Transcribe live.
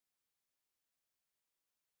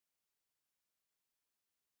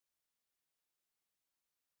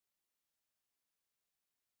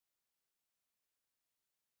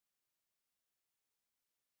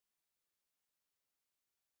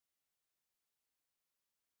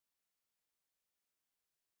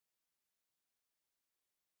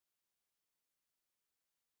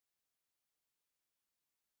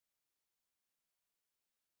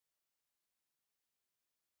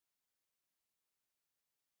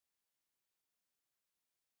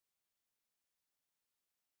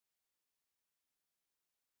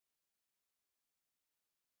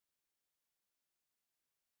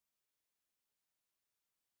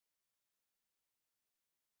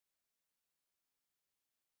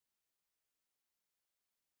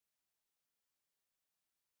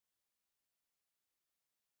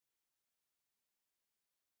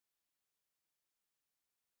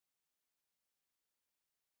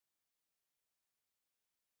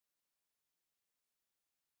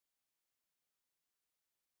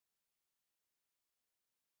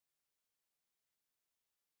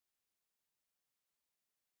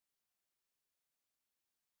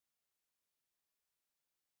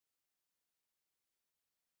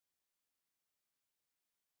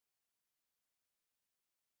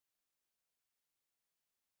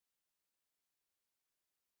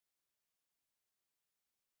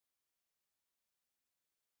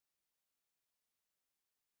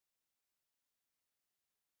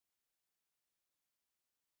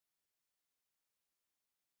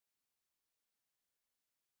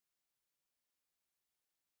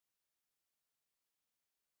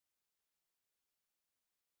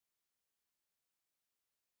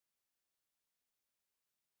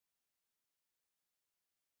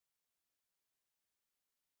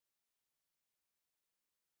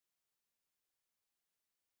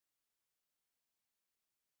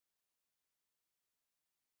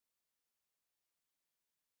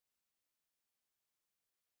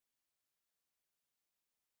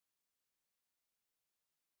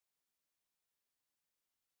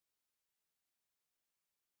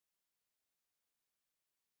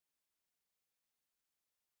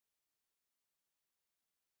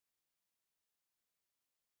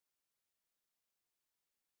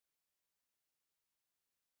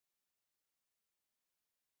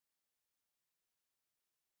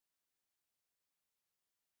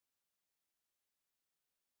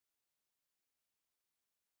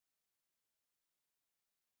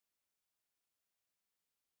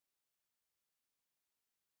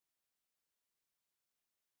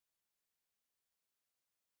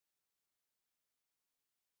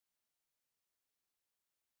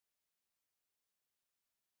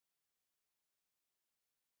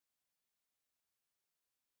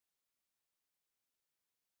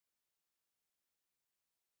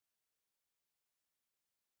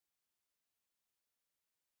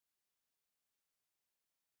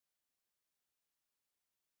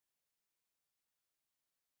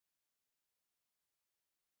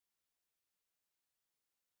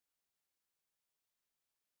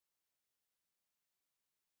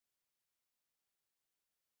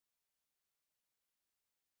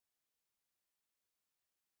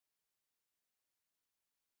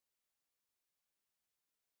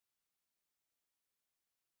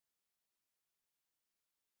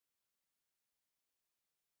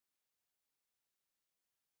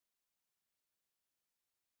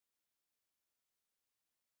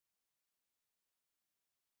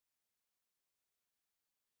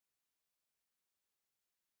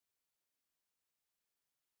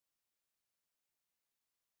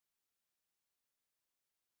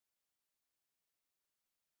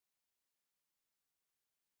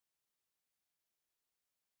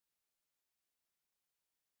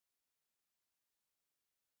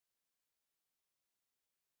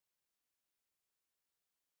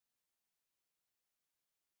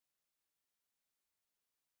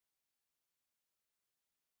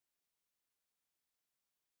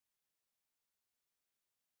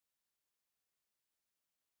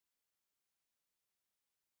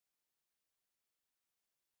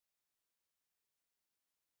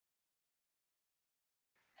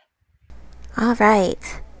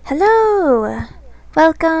Alright. Hello!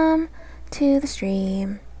 Welcome to the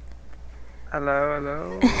stream. Hello,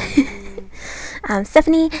 hello. I'm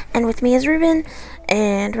Stephanie, and with me is Ruben,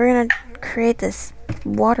 and we're gonna create this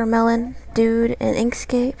watermelon dude in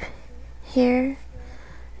Inkscape here.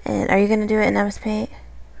 And are you gonna do it in MS Paint?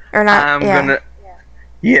 Or not? I'm Yeah. gonna,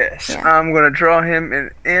 yes, Yeah. I'm gonna draw him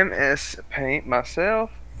in MS Paint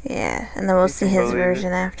myself. Yeah, and then we'll You see can his believe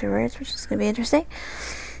version it. afterwards, which is gonna be interesting.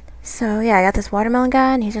 So, yeah, I got this watermelon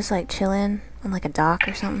guy, and he's just like chilling on like a dock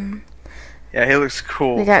or something. Yeah, he looks We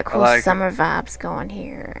cool. got I cool like it. summer vibes going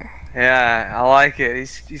here. Yeah, I like it.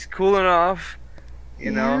 He's cool enough,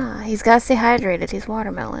 you know. Yeah, he's gotta stay hydrated. He's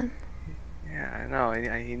watermelon. Yeah, I know.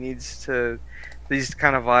 He needs to. These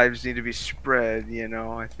kind of vibes need to be spread, you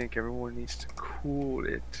know. I think everyone needs to cool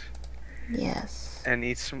it Yes. and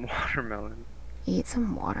eat some watermelon. Eat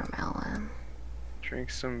some watermelon. Drink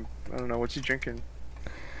some. I don't know. What's he drinking?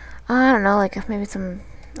 I don't know, like maybe some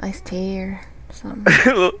iced tea or something.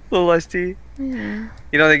 little iced tea. Yeah.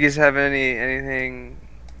 You don't think he's having anything,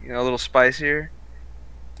 you know, a little spicier?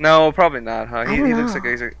 No, probably not, huh? I He don't he looks like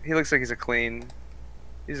know. he's a clean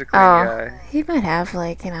Oh, guy. he might have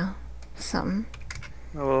like something.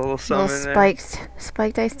 A little A little something in there.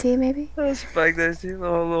 spiked iced tea maybe. A little spiked iced tea,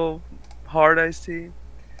 little hard iced tea.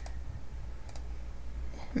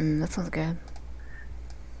 That sounds good.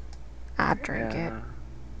 I'd drink it. Yeah.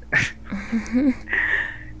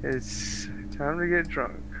 It's time to get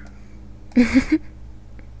drunk.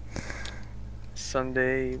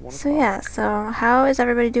 Sunday, 1 So o'clock. yeah, so how is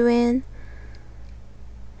everybody doing?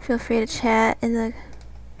 Feel free to chat in the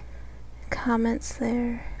comments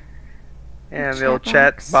there. And the Chat old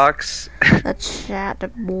chat box. box. The chat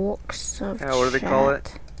box of Yeah, what do they call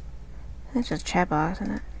it? It's just chat box,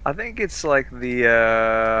 isn't it? I think it's like the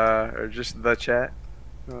or just the chat.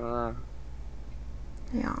 Yeah.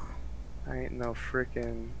 I ain't no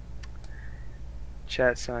freaking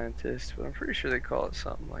chat scientist, but I'm pretty sure they call it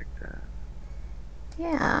something like that.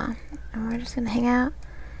 Yeah. And we're just gonna hang out.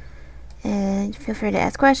 And feel free to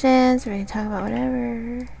ask questions, or we can talk about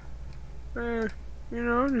whatever. You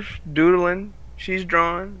know, just doodling. She's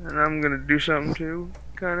drawing, and I'm gonna do something too,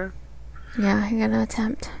 kinda. Yeah, you're gonna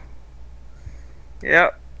attempt.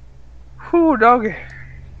 Yep. Whoo, doggy.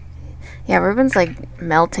 Yeah, Ruben's like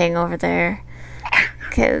melting over there.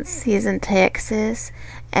 Because he's in Texas,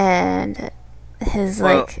 and his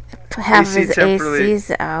Well, half of AC his temporarily.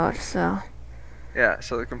 AC's out, so. Yeah,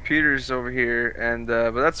 so the computer's over here, and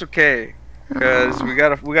but that's okay, cause Aw. we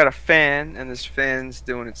got a fan, and this fan's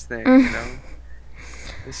doing its thing, you know.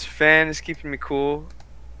 This fan is keeping me cool,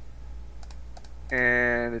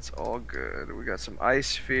 and it's all good. We got some ice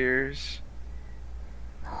spheres.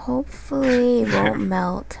 Hopefully it won't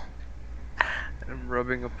melt. I'm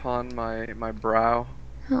rubbing upon my brow,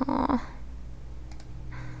 Aw.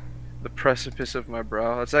 the precipice of my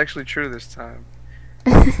brow. It's actually true this time.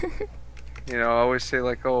 You know, I always say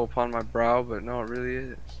like, oh, upon my brow, but no, it really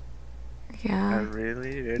is. I Yeah.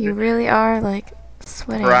 really You really are like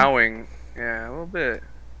sweating. browing. Yeah, a little bit.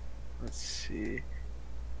 Let's see.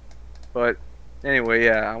 But anyway,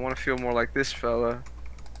 yeah, I want to feel more like this fella.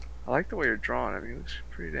 I like the way you're drawing him. He looks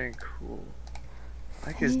pretty dang cool. I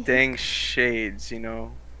like his dang shades, you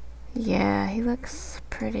know. Yeah, he looks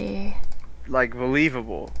pretty. Like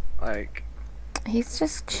believable. Like He's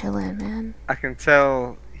just chilling, man. I can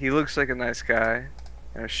tell he looks like a nice guy.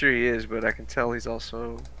 And I'm sure he is, but I can tell he's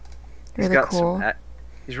also he's Really got cool. some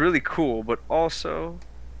he's really cool, but also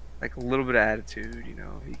like a little bit of attitude, you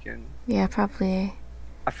know. He can Yeah, probably.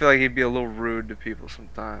 I feel like he'd be a little rude to people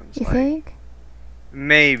sometimes. You Like think?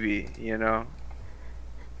 maybe, you know.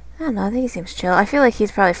 I don't know. I think he seems chill. I feel like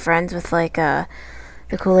he's probably friends with the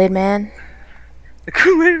Kool-Aid Man. The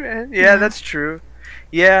Kool-Aid Man. Yeah, Yeah. that's true.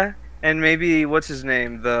 Yeah, and maybe what's his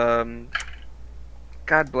name? The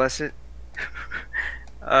God bless it.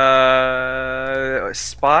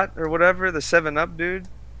 Spot or whatever, the 7-Up dude.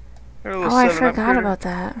 Oh, I forgot about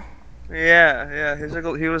that. Yeah.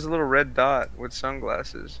 He was a little red dot with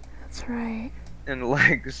sunglasses That's right. and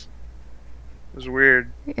legs. It was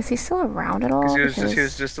weird Is he still around at all? because Because he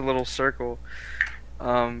was just a little circle.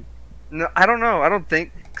 No, I don't know. I don't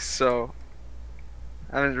think so.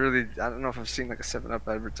 I don't know if I've seen like a 7-Up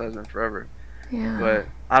advertisement forever. yeah. But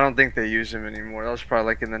I don't think they use him anymore. That was probably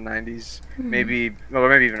like in the 90s, maybe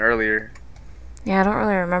even earlier. Yeah, I don't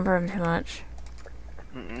really remember him too much.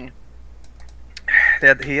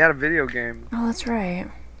 He had a video game, Oh, that's right.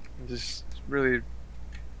 just really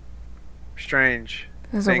strange.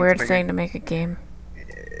 It was a weird thing to make a game.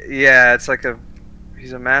 Yeah, it's like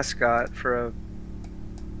he's a mascot for a,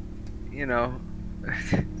 you know,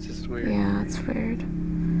 it's just weird. Yeah, it's weird.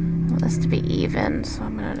 this to be even, so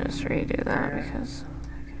I'm gonna just redo that Yeah. because.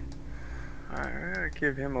 Alright, I gotta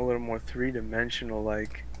give him a little more three-dimensional,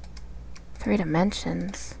 like. 3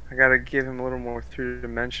 dimensions. I gotta give him a little more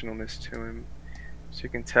three-dimensionalness to him. So you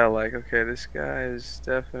can tell, like, okay, this guy is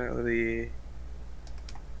definitely.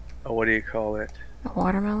 Oh, what do you call it? A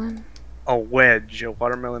watermelon? A wedge. A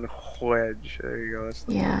watermelon wedge. There you go, that's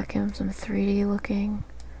the Yeah, word. give him some 3D looking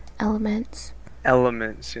elements.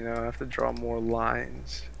 Elements, you know, I have to draw more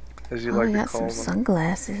lines, as you Oh, like we to got some call them.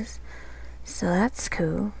 sunglasses. So that's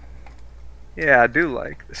cool. Yeah, I do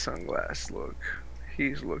like the sunglass look.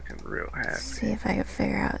 He's looking real Let's happy. see if I can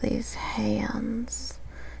figure out these hands.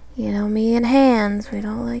 You know, me and hands, we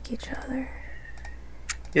don't like each other.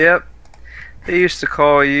 Yep. They used to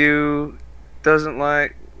call you doesn't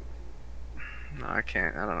like. No, I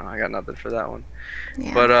can't. I don't know. I got nothing for that one.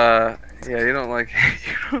 Yeah. But yeah, you don't like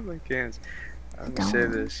you don't like hands. I Let me don't.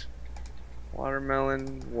 save this.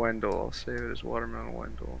 Watermelon Wendell. I'll save it as Watermelon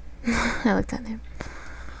Wendell. I looked at him.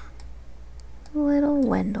 Little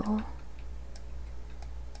Wendell.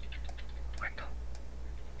 Wendell.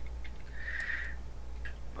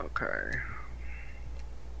 Okay.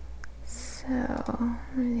 So,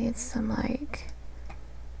 we need some, like,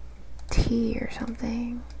 tea or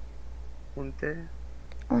something. Unte.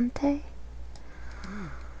 Onte?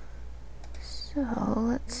 So,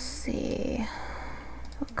 let's see.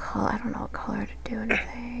 What color? I don't know what color to do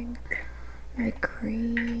anything. Maybe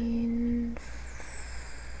green.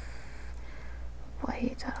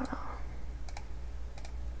 White, I don't know.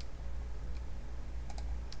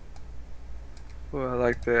 Well, I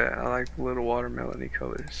like the little watermelony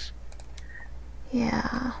colors.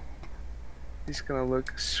 Yeah. He's gonna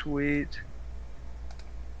look sweet.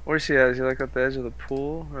 Where's he at? Is he like at the edge of the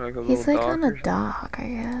pool? Or like a He's little like dock on a or something? dock, I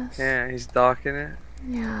guess. Yeah, he's docking it.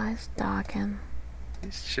 Yeah, he's docking.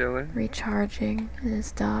 He's chilling. Recharging in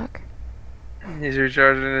his dock. He's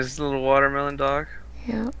recharging his little watermelon dock.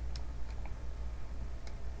 Yep.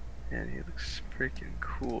 And he looks freaking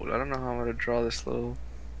cool. I don't know how I'm gonna draw this little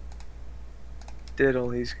diddle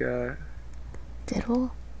he's got.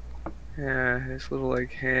 Diddle? Yeah, his little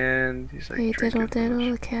like hand. He's like Hey, drinking. diddle,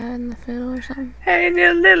 diddle, the cat and the fiddle or something. Hey,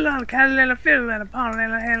 diddle, diddle, cat a little fiddle and a pond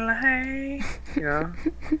little handle, hey. You know?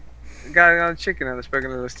 Got a chicken on the speck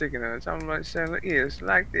and a little sticky on it. Something like saying, look, it's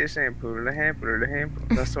like this, and put it, the hand, put it, the hand.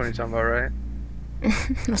 That's the one you're talking about, right?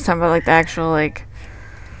 I was talking about like the actual like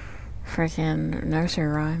freaking nursery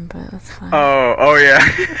rhyme, but that's fine. Oh yeah.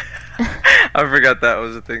 I forgot that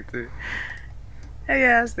was a thing too. Hey,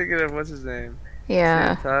 yeah, I was thinking of what's his name.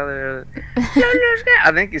 Yeah. Tyler.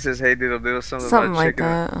 I think he says, "Hey, diddle, diddle," something Something about like chicken.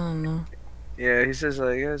 that. I don't know. Yeah, he says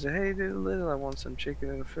like, "Hey, diddle, diddle, I want some chicken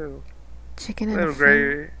in a fiddle, Chicken and little a fiddle.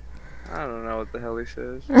 gravy." I don't know what the hell he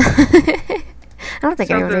says. I don't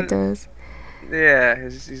think anybody Something- does. Yeah,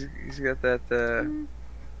 he's got that.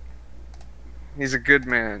 He's a good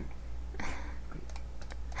man.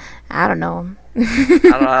 I don't know him.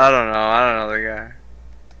 I don't know the guy.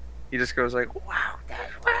 He just goes like, "Wow,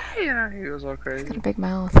 that's way," you know. He goes all He's crazy. got a big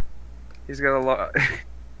mouth. He's got a lot. He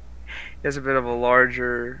has a bit of a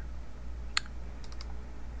larger,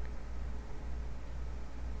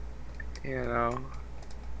 you know.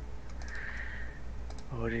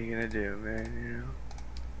 What are you gonna do, man? You know.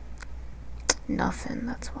 Nothing,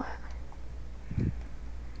 that's what.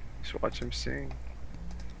 Just watch him sing.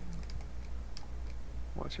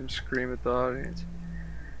 Watch him scream at the audience.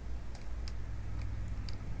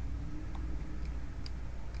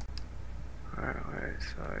 Alright,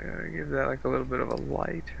 so I gotta give that like a little bit of a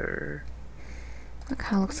lighter That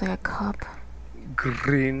kind of looks like a cup.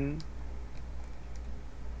 green.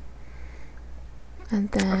 And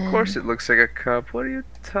then. Of course it looks like a cup. What are you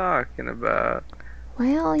talking about?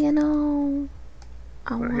 Well, you know,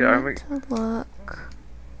 I Well, want yeah, it to look.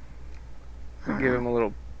 I don't Give know. him a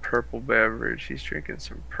little purple beverage. He's drinking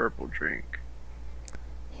some purple drink.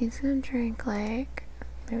 He's gonna drink like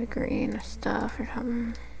maybe green stuff or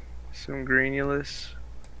something. Some granulous.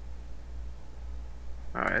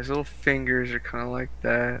 Alright, his little fingers are kind of like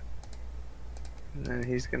that. And then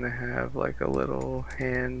he's gonna have like a little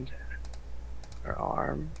hand or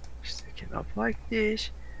arm sticking up like this.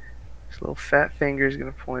 His little fat finger's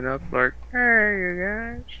gonna point up like, hey, you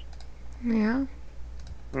guys. Yeah.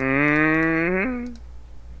 There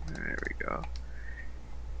we go.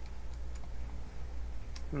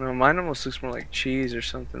 No, mine almost looks more like cheese or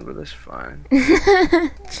something, but that's fine.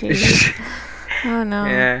 Cheese. Oh no.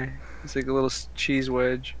 Yeah, it's like a little cheese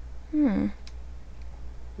wedge. Hmm.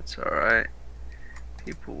 It's alright.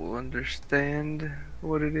 People will understand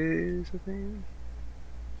what it is, I think.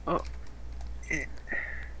 Oh.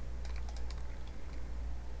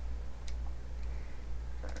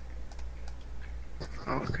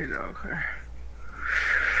 Okay, okay.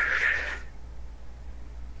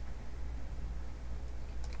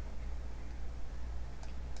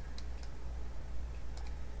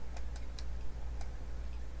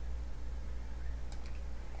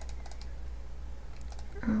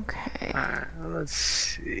 Okay. Alright, let's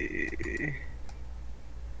see.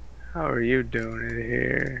 How are you doing it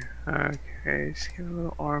here? Okay, just give a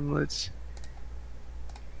little armlets.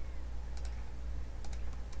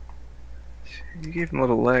 You gave him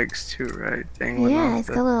little legs too, right? Dangling Yeah, off he's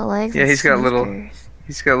the. got little legs Yeah, and he's got little. sneakers.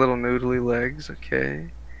 He's got little noodly legs. Okay.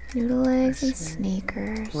 Noodle I legs and see.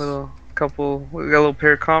 sneakers. Little couple. We got a little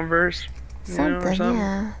pair of Converse. You know, or Something, something.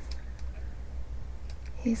 yeah.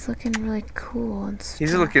 He's looking really cool and He's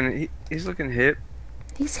stuff. looking. He's looking hip.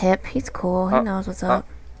 He's hip. He's cool. He knows what's I, up.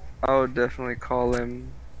 I would definitely call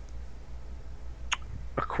him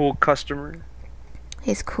a cool customer.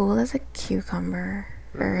 He's cool as a cucumber.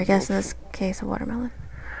 Or I guess in this case, a watermelon.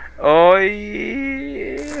 Oh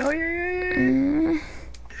yeah. Oh yeah. Mm,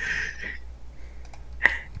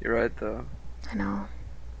 You're right though. I know.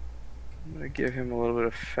 I'm gonna give him a little bit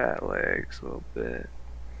of fat legs, a little bit.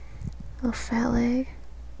 Little fat leg.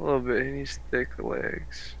 A little bit. He needs thick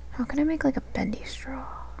legs. How can I make like a bendy straw?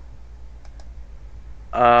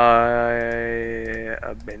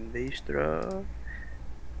 A bendy straw.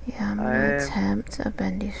 Yeah, I'm gonna attempt a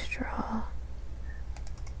bendy straw.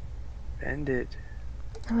 Bend it.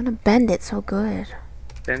 I'm gonna bend it so good.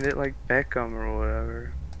 Bend it like Beckham or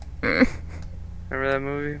whatever. Remember that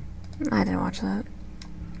movie? I didn't watch that.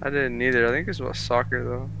 I didn't either. I think it's about soccer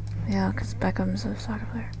though. Yeah, because Beckham's a soccer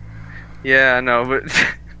player. Yeah, I know, but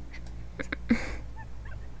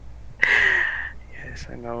yes,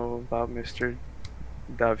 I know about Mr.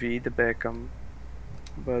 David Beckham.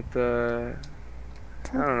 But I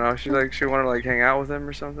don't know. She wanted to like hang out with him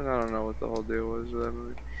or something. I don't know what the whole deal was with that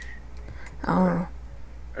movie. Oh.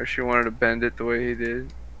 Or she wanted to bend it the way he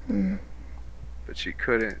did, Mm. but she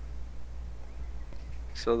couldn't.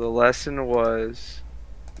 So the lesson was,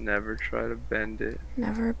 never try to bend it.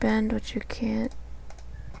 Never bend what you can't.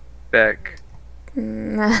 Beck.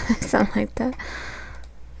 Something like that.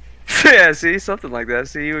 Yeah, see, something like that.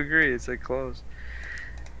 See, you agree. It's like close.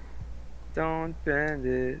 Don't bend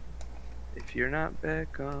it if you're not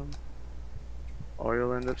Beckham, or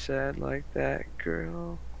you'll end up sad like that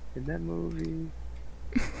girl in that movie.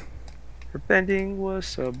 Her bending was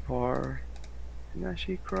subpar, and now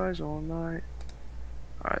she cries all night.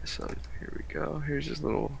 Alright, so here we go. Here's his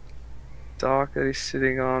little dock that he's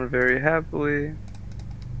sitting on very happily.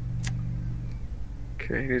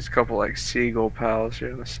 Okay, he needs a couple like seagull pals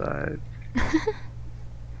here on the side.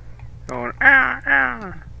 Going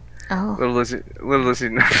ah. Oh. Little does he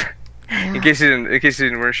know. Yeah. in case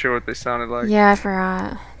you weren't sure what they sounded like. Yeah, I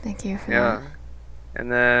forgot. Thank you for that.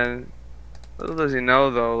 And then little does he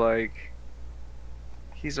know though, like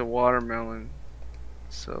he's a watermelon,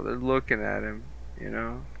 so they're looking at him, you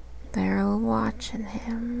know. They're watching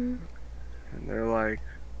him. And they're like,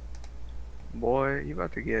 "Boy, you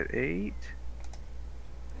about to get 8?"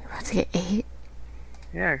 You're about to get 8?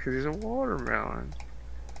 Yeah, 'cause he's a watermelon.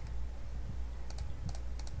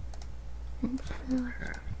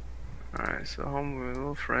 Okay. Alright, so home with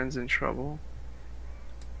little friend's in trouble.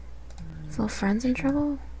 His little friend's in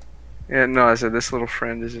trouble? Yeah, no, I said this little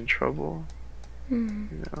friend is in trouble. Hmm.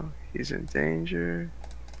 You know, he's in danger.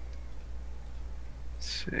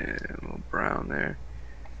 Let's see, a little brown there.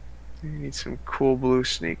 You need some cool blue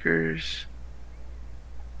sneakers.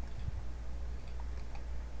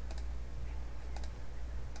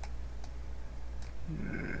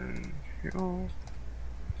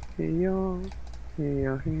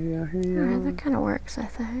 Alright, that kind of works, I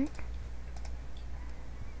think.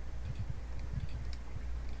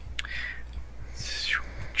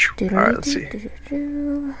 Alright, let's see.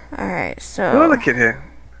 Alright, so. Oh, look at him.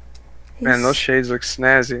 Man, those shades look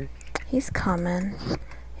snazzy. He's coming.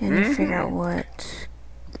 And you figure out what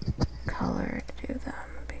color to do them,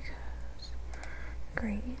 because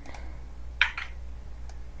green.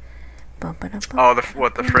 Bump it up. Oh, the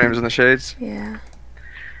frames and the shades? Yeah.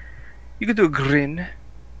 You could do a green.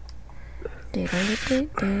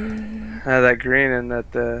 That green and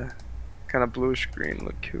that kind of bluish green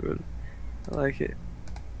look cute. I like it.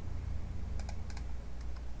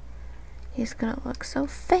 He's gonna look so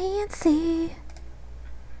fancy.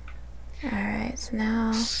 Alright, so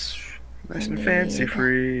now Nice and fancy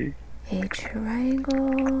free. a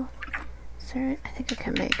triangle. Is there, I think I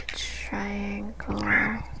can make a triangle.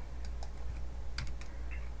 Yeah,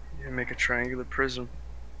 make a triangular prism.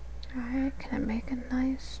 Alright, can I make a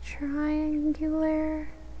nice triangular?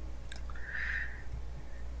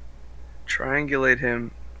 Triangulate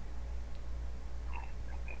him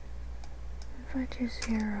If I do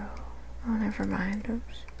 0. Oh, never mind.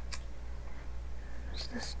 Oops. What does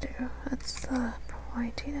this do? That's the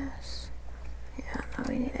pointiness. Yeah, no,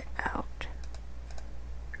 we need it out.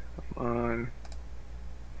 Come on.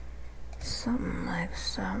 Something like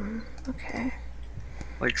some. Okay.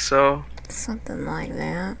 Like so? Something like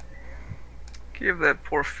that. Give that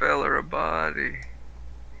poor feller a body.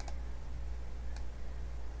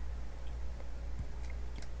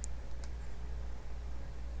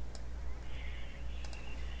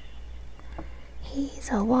 He's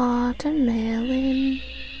a watermelon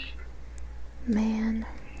man.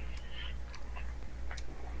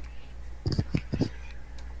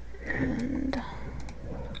 And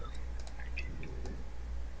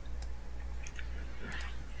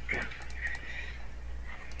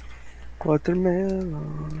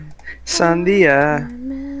Watermelon. Sandia.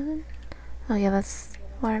 watermelon. Oh yeah, that's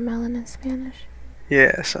watermelon in Spanish.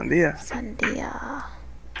 Yeah, sandia. Sandia.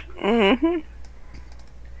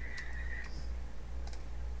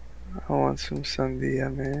 I want some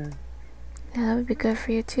sandia, man. Yeah, that would be good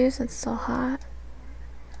for you too since it's so hot.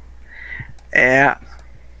 Yeah.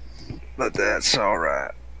 But that's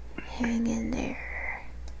alright. Hang in there.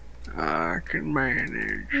 I can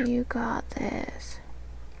manage. You got this.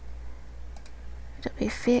 It'll be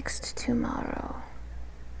fixed tomorrow.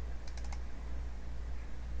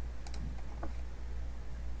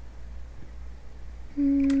 I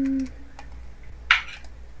don't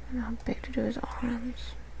know how big to do his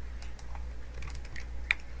arms.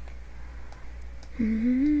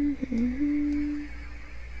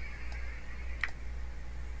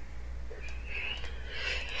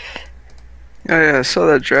 Oh yeah, I saw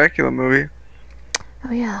that Dracula movie.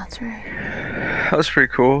 Oh yeah, that's right. That was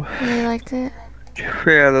pretty cool. You really liked it?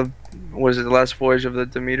 Yeah, was it the last voyage of the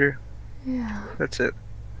Demeter? Yeah. That's it.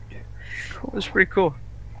 Cool. It was pretty cool.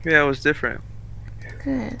 Yeah, it was different.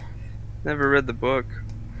 Good. Never read the book.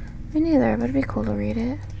 Me neither, but it'd be cool to read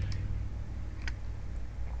it.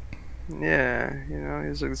 Yeah, you know, he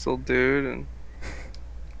was like this little dude, and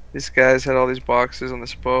these guys had all these boxes on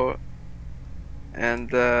this boat,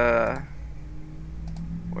 and well,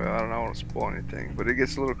 I don't know, I don't want to spoil anything, but it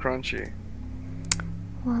gets a little crunchy.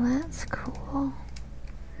 Well, that's cool.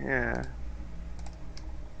 Yeah.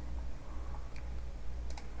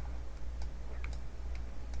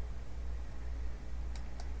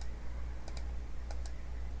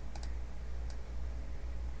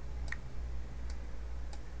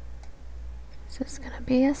 So it's gonna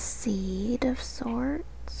be a seed of sorts.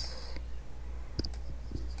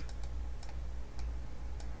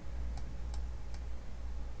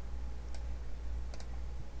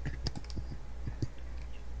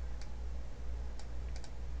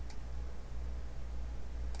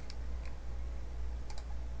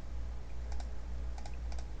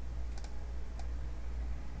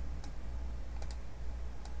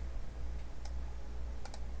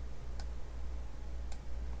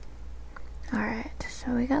 Alright,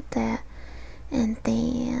 so we got that. And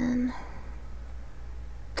then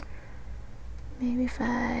maybe if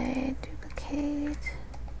I duplicate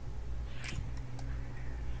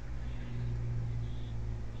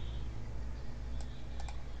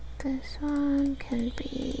this one can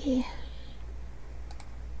be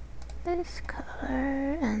this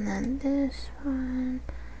color, and then this one,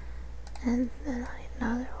 and then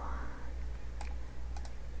another one.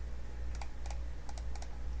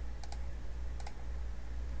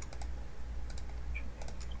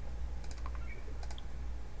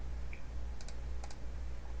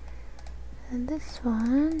 And this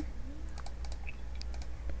one,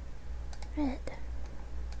 red.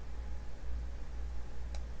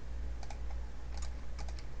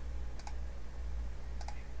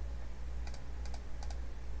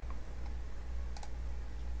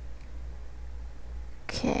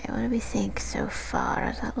 Okay, what do we think so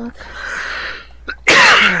far? Does that look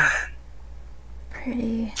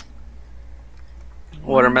pretty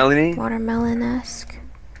Watermelon-y? watermelon-esque?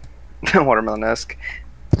 Watermelon-esque.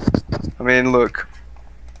 I mean, look.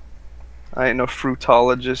 I ain't no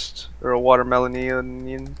fruitologist or a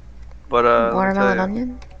watermelonian, but Watermelon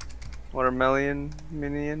onion? watermelonian.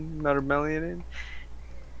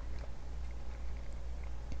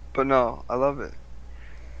 But no, I love it.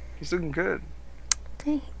 He's looking good.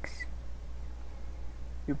 Thanks.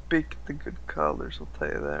 You picked the good colors, I'll tell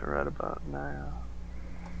you that right about now.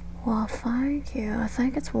 Well, thank you. I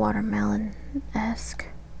think it's watermelon-esque.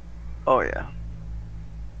 Oh yeah.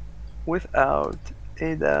 Without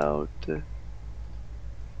a doubt. Now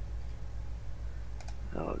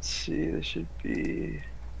let's see, this should be...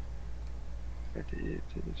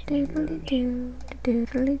 Doodly-doo,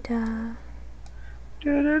 doodly-da.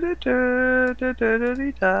 Okay,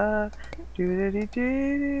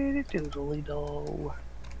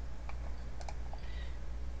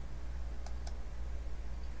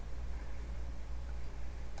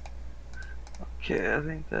 I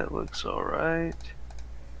think that looks alright.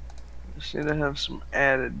 Just need to have some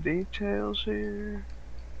added details here.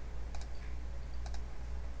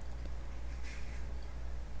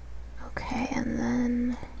 Okay, and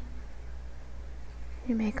then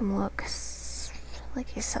you make him look like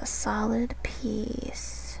he's a solid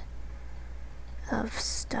piece of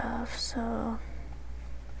stuff, so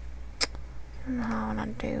I don't know how to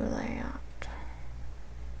do that.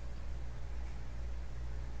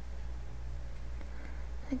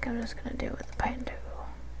 I think I'm just gonna do it with the pen tool.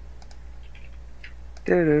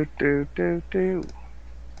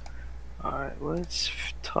 Alright, let's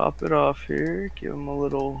top it off here. Give him a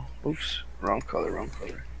little. Oops, wrong color, wrong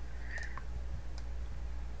color.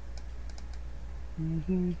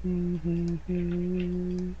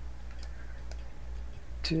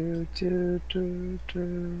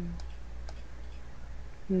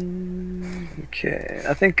 Okay,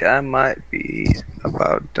 I think I might be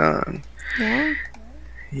about done. Yeah?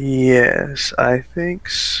 Yes, I think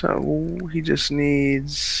so. He just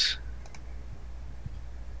needs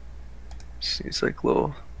like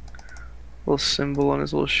little symbol on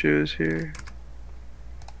his little shoes here.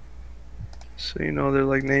 So you know they're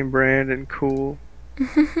like name brand and cool.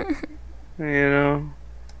 You know?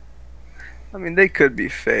 I mean, they could be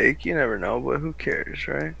fake. You never know, but who cares,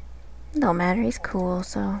 right? Don't matter, he's cool,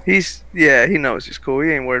 so. Yeah, he knows he's cool.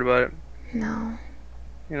 He ain't worried about it. No.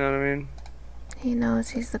 You know what I mean? He knows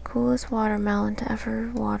he's the coolest watermelon to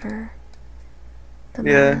ever water the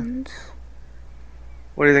Yeah. melons.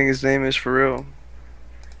 What do you think his name is for real?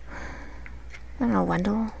 I don't know,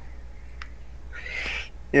 Wendell.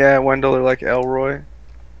 Yeah, Wendell or like Elroy.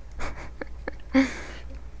 He's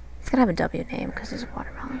gonna have a W name because he's a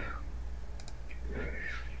watermelon.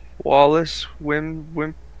 Wallace,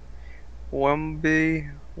 Wimby,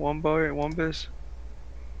 Wumbis,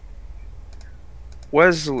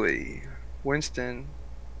 Wesley, Winston,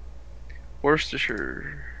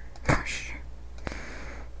 Worcestershire.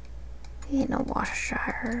 He ain't no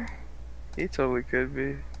Worcestershire. He totally could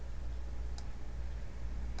be.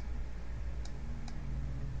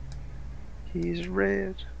 He's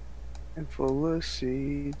red and full of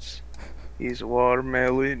seeds. He's a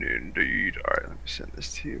watermelon indeed. Alright, let me send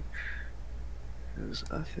this to you. Because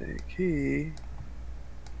I think he...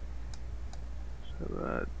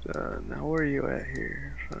 So now where are you at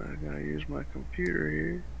here? So I gotta use my computer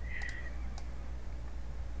here.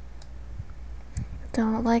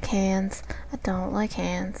 Don't like hands. I don't like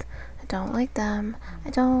hands. I don't like them. I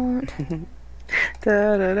don't.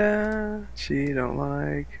 Da da da. She don't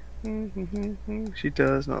like. She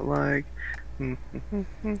does not like. I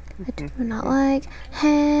do not like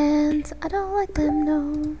hands. I don't like them,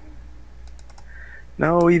 no.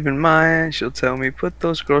 No, even mine. She'll tell me, put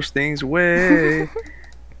those gross things away.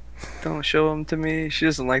 Don't show them to me. She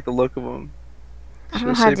doesn't like the look of them. I don't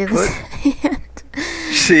know how to do this hand.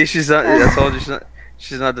 See, she's not. I told you,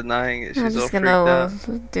 she's not denying it. She's I'm all just freaked gonna out.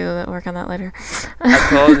 do that, work on that later. I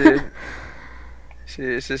told you.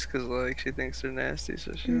 It's just because like she thinks they're nasty,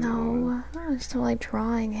 so she. No, I just don't like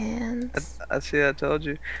drawing hands. I see. I told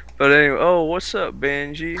you. But anyway, oh, what's up,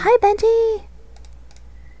 Benji? Hi, Benji.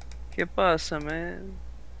 ¿Qué pasa, man?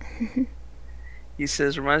 He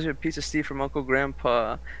says, reminds me of Pizza Steve from Uncle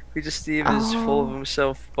Grandpa. Pizza Steve is full of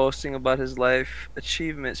himself, boasting about his life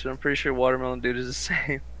achievements, but I'm pretty sure Watermelon Dude is the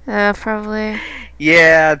same. Probably.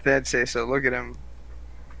 Yeah, I'd say so. Look at him.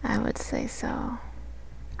 I would say so.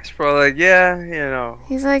 He's probably like, yeah, you know.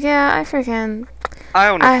 He's like, yeah, I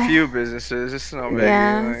own a few businesses. It's no big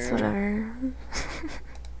yeah, deal. it's whatever.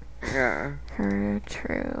 Yeah.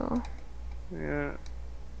 True. Yeah.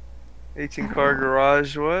 18-car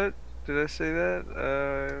garage, what? Did I say that?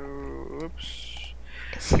 Whoops.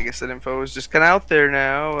 I guess that info is just kind of out there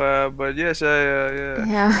now, but yes, yeah.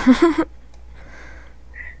 Yeah.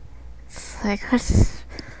 It's like, what?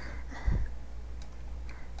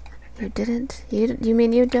 You didn't? You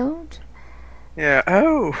mean you don't? Yeah,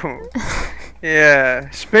 oh. Yeah,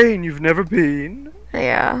 Spain, you've never been?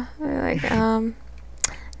 Yeah, like,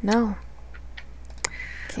 no.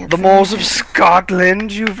 The malls of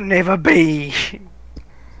Scotland, you've never been.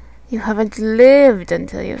 You haven't lived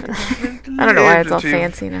until you've... I don't know why it's all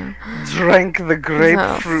fancy now. Drank the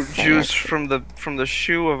grapefruit juice from the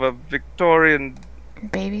shoe of a Victorian...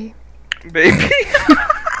 Baby? Baby?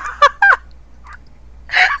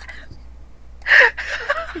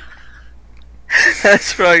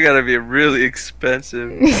 That's probably gotta be really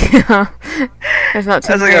expensive. Yeah. There's not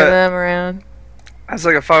too many of them around. That's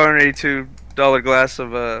like a $582 glass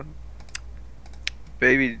of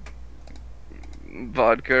baby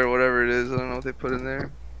vodka or whatever it is. I don't know what they put in there.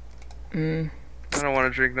 Mm. I don't want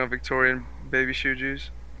to drink no Victorian baby shoe juice.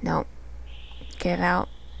 Nope. Get out.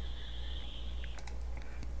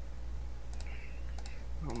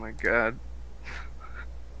 Oh my god.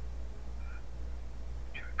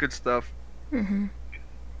 Good stuff. Mm-hmm.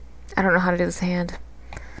 I don't know how to do this hand.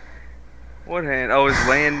 What hand? Oh, his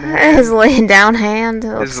laying hand. His laying down hand. It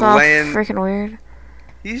looks His all laying- freaking weird.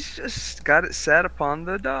 He's just got it sat upon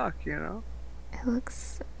the dock, you know? It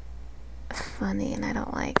looks funny and I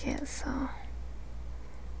don't like it, so.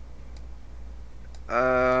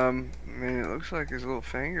 I mean, it looks like his little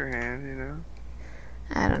finger hand, you know?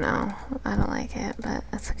 I don't know. I don't like it, but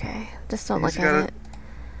that's okay. Just don't He's look at got it.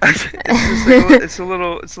 it's a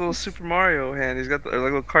little Super Mario hand. He's got the like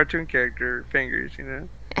little cartoon character fingers, you know?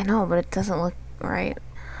 I know, but it doesn't look right.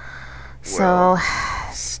 Well. So,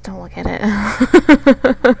 just don't look at it.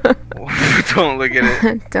 Don't look at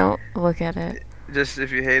it. Don't look at it. Just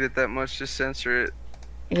if you hate it that much, just censor it.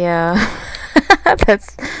 Yeah.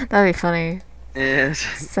 That'd be funny. Yes.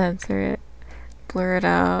 Censor it. Blur it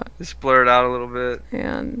out. Just blur it out a little bit.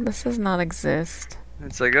 Yeah, this does not exist.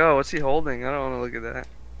 It's like, oh, what's he holding? I don't want to look at that.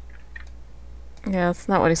 Yeah, it's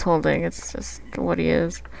not what he's holding, it's just what he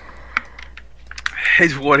is.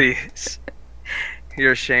 It's what he is.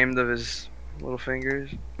 You're ashamed of his little fingers?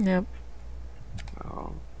 Yep.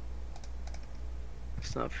 Oh.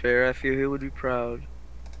 It's not fair. I feel he would be proud.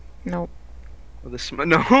 Nope. With a smile.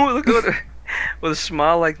 No, look at it. With a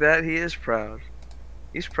smile like that, he is proud.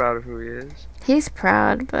 He's proud of who he is. He's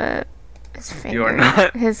proud, but his finger. You are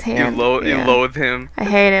not. His hand. You loathe him. I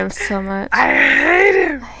hate him so much. I hate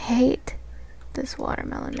him. I hate this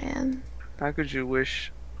watermelon man. How could you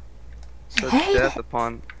wish I such hate death it.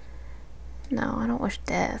 upon? No, I don't wish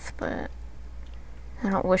death, but I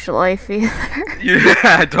don't wish life either. Yeah,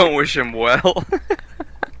 I don't wish him well.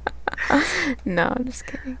 No, I'm just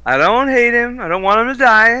kidding. I don't hate him. I don't want him to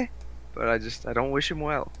die, but I don't wish him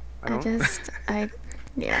well.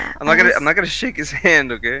 Yeah. I'm not gonna shake his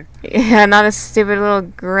hand, okay? Yeah, not a stupid little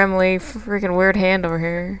grimly freaking weird hand over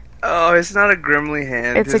here. Oh, it's not a grimly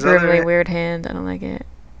hand. It's His a grimly other weird hand. I don't like it.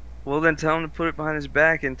 Well, then tell him to put it behind his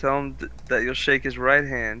back and tell him that you'll shake his right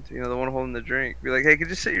hand. You know, the one holding the drink. Be like, hey, could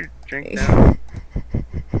you set your drink down?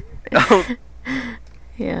 Oh,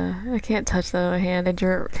 Yeah, I can't touch that other hand. I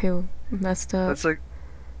drew it too messed up.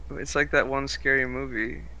 it's like that one scary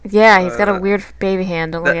movie. Yeah, he's got a weird baby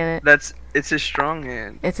hand. Don't look at it. It's his strong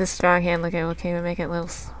hand. It's a strong hand. Look at it. Okay, we make it little.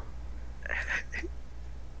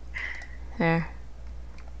 There.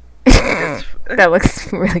 That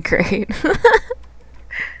looks really great.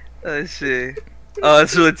 Let's see. Oh,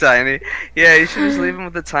 it's really tiny. Yeah, you should just leave him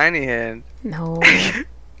with a tiny hand. No.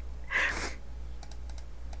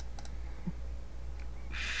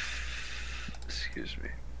 Excuse me.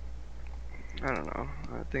 I don't know.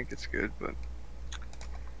 I think it's good, but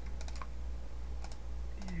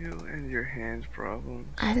you and your hand problems.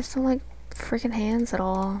 I just don't like freaking hands at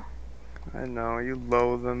all. I know you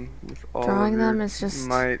loathe them with all Drawing of your them is just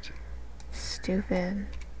might. stupid.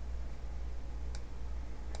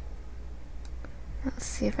 Let's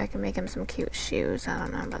see if I can make him some cute shoes. I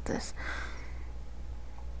don't know about this.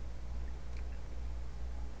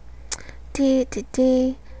 Dee dee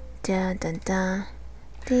dee, dun dun dun,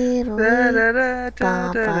 dee doo dee, ba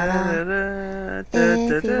ba da.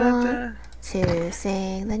 If you want to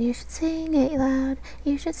sing, then you should sing it loud.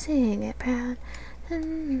 You should sing it proud.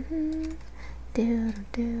 Do do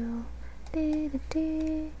do, dee dee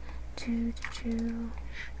dee, choo choo choo.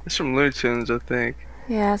 It's from Looney Tunes, I think.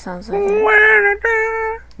 Yeah, sounds like it.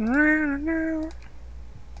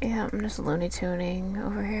 Yeah, I'm just Looney Tuning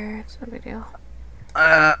over here. It's no big deal.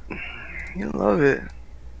 You love it.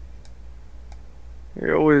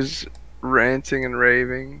 You're always ranting and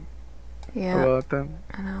raving Yeah, about them.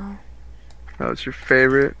 I know. Oh, it's your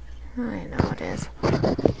favorite. I know it is.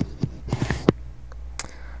 I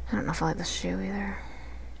don't know if I like this shoe either.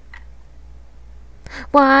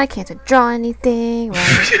 Why can't I draw anything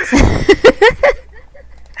right?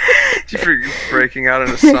 She's breaking out in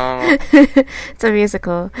a song. It's a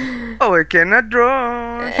musical. Oh, I cannot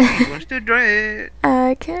draw. She wants to draw it.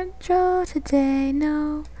 I can't draw today,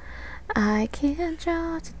 no. I can't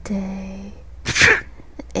draw today.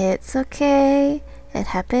 It's okay. It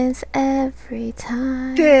happens every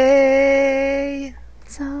time. Day.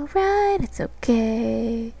 It's alright, it's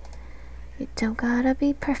okay. You don't gotta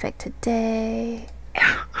be perfect today.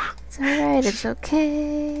 It's alright, it's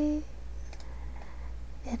okay.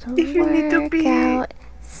 It'll If you need to work be- out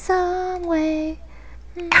some way.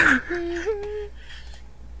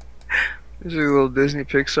 There's a little Disney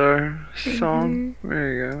Pixar song. Mm-hmm.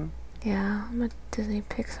 There you go. Yeah, I'm a Disney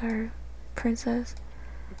Pixar princess.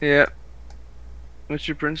 Yeah. What's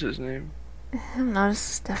your princess name? I don't know, just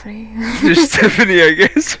Stephanie. Just Stephanie, I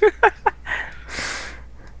guess.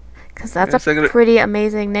 Because that's Yes, a pretty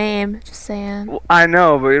amazing name, just saying. Well, I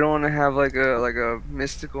know, but you don't want to have like a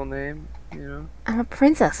mystical name, you know? I'm a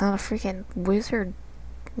princess, not a freaking wizard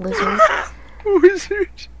lizard. Wizard.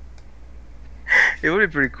 It would be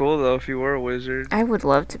pretty cool though if you were a wizard. I would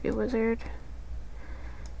love to be a wizard.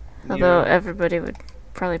 You Although know? everybody would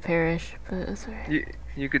probably perish, but that's alright.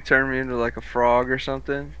 You could turn me into like a frog or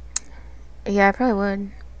something. Yeah, I probably would.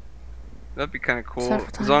 That'd That'd be kind of cool. Several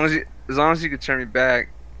As long as you could turn me back.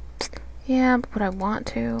 Yeah, but would I want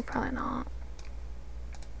to? Probably not.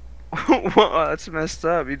 Well, that's messed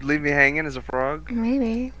up. You'd leave me hanging as a frog,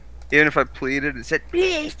 Maybe. even if I pleaded and said,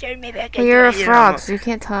 "Please turn me back." Well, you're a frog, so you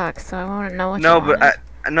can't talk, so I won't know what No, you but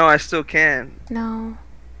wanted. I still can. No.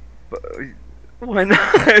 But why not?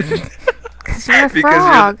 Because you're a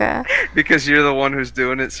Because frog. Because you're the one who's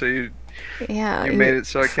doing it, so Yeah, you made it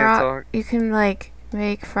so I can't talk. You can, like,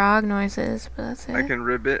 make frog noises, but that's it. I can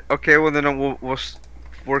ribbit. Okay, well then we'll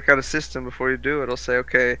work out a system before you do it. I'll say,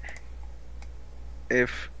 okay,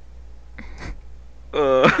 if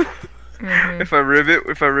Mm-hmm. if I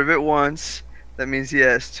ribbit once, that means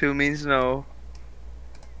yes. Two means no.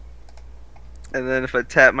 And then if I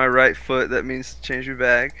tap my right foot, that means change your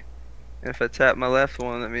back. And if I tap my left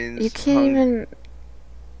one, that means You can't even...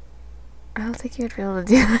 I don't think you would be able to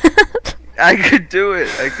do that. I could do it.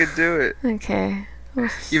 I could do it. Okay.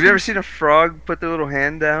 You've never seen a frog put their little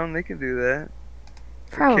hand down? They can do that.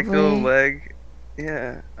 Probably. Kick their little leg.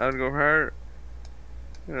 Yeah, I would go hard.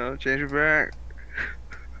 You know, change your back.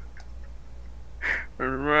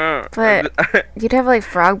 But you'd have, like,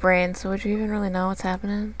 frog brain, so would you even really know what's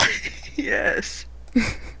happening? Yes.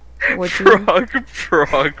 Would you?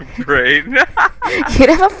 Frog brain. You'd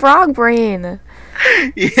have a frog brain.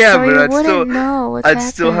 Yeah, So but you I'd wouldn't know what's I'd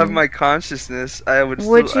still have happening. my consciousness. I would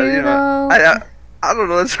Would still, you, you know, though? I don't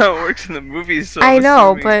know. That's how it works in the movies. So I I'm know,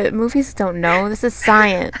 assuming. but movies don't know. This is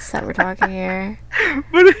science that we're talking here.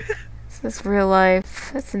 but This is real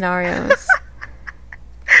life scenarios.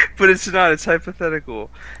 but it's not. It's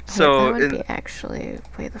hypothetical. So Wait, that would be actually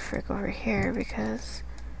way the frick over here because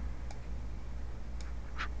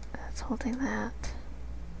that's holding that.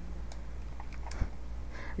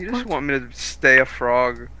 you just what? want me to stay a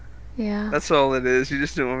frog. Yeah, That's all it is. You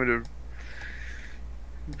just don't want me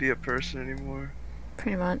to be a person anymore.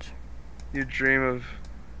 pretty much. You dream of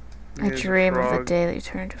me I as a dream of the frog. day that you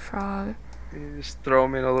turn into a frog. You just throw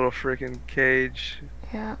me in a little freaking cage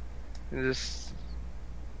Yeah, and just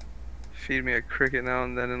feed me a cricket now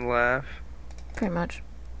and then and laugh. pretty much.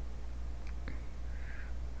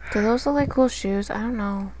 Do those look like cool shoes? I don't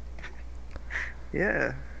know.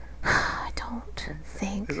 Yeah, I don't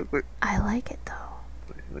think they look like I like it though.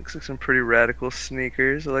 it looks like some pretty radical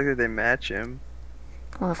sneakers. I like that they match him.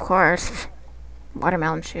 Well, of course.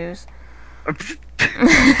 Watermelon shoes.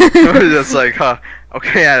 That's like, huh?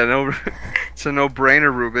 Okay, I don't know. It's a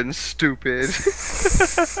no-brainer, Ruben. Stupid.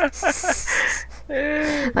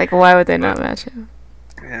 Like, why would they not match him?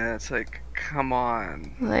 Yeah, it's like, come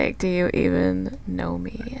on. Like, do you even know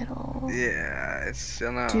me at all? Yeah, it's,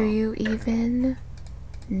 I know. Do you even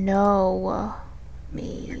know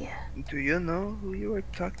me? Do you know who you are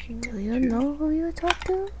talking Do you to? know who you talk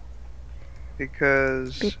to?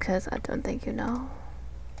 Because Because I don't think you know.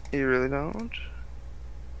 you really don't.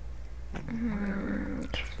 Mm,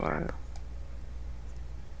 It's fine.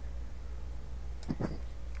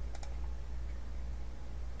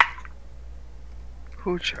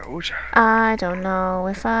 Hoocha, hoocha. I don't know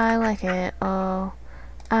if I like it. Oh,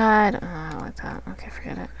 I don't know. I like that. Okay,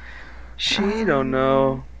 forget it. She don't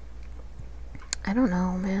know. I don't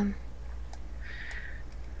know, man.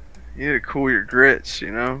 You need to cool your grits,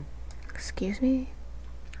 you know. Excuse me?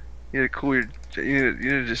 You need to cool your. You need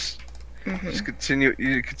to just Mm-hmm. continue. You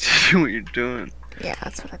need to continue what you're doing. Yeah,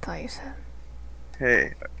 that's what I thought you said.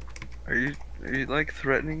 Hey, are you like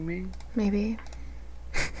threatening me? Maybe.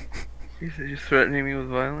 You're threatening me with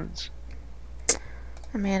violence?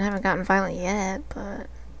 I mean, I haven't gotten violent yet, but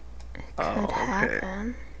it Oh, could okay.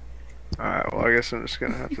 happen. Alright, well, I guess I'm just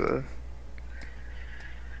gonna have to,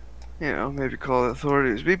 you know, maybe call the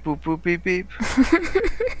authorities. Beep, boop, boop, beep, beep.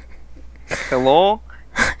 Hello?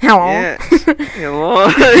 Hello? Yes. Hello?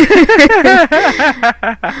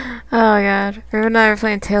 Oh god. Ruben and I were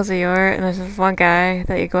playing Tales of Yore, and there's this one guy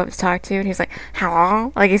that you go up to talk to, and he's like,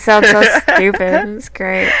 hello? Like, he sounds so stupid. It's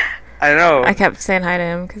great. I know. I kept saying hi to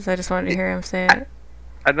him, because I just wanted to hear him say it.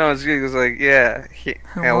 I know, it's good. It's like, yeah.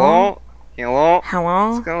 Hello? Hello? Hello. It's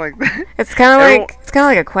Hello? kind of like that. It's kind of Everyone,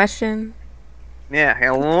 like a question, yeah.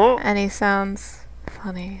 Hello. and he sounds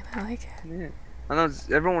funny. I like it. Yeah. I know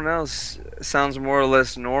everyone else sounds more or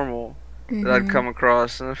less normal that I've Mhm. come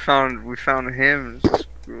across, and we found him.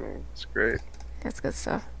 It's great. That's good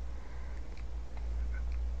stuff.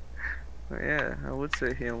 But yeah, I would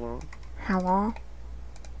say hello. Hello?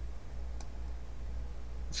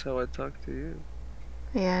 That's how I talk to you.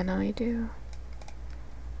 Yeah, I know you do.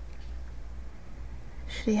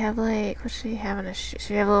 Should he have like, what should he have in his shoe? Should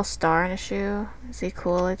he have a little star in his shoe? Is he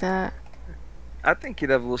cool like that? I think he'd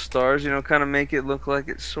have little stars, kind of make it look like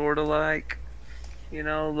it's sort of like,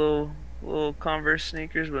 little Converse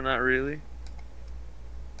sneakers, but not really.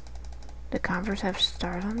 Do Converse have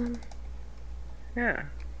stars on them? Yeah,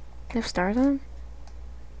 They have stars on them?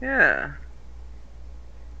 yeah,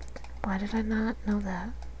 Why did I not know that?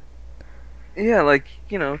 yeah. Like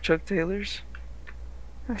Chuck Taylor's.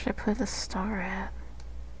 Where should I put the star at?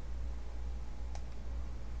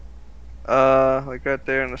 Like right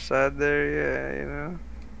there on the side there.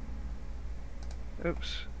 Yeah.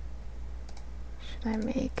 Oops. Should I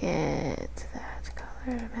make it that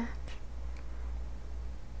color to match?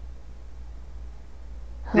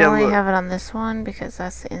 He'll Yeah, only look, have it on this one because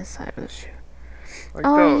that's the inside of the shoe. like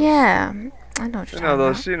Oh those. yeah, I know what You you're know talking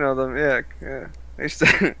those. about. You know them. Yeah, yeah. I used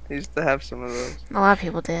to, I used to have some of those. A lot of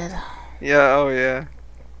people did. Yeah. Oh yeah.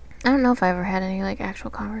 I don't know if I ever had any like actual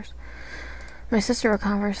Converse. My sister wore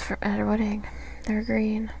Converse at her wedding. They were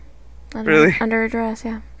green. Really? Under her dress,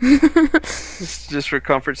 yeah. Just for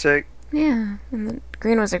comfort's sake. Yeah, and the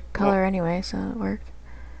green was her Well, color anyway, so it worked.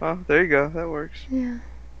 well, there you go. That works. Yeah.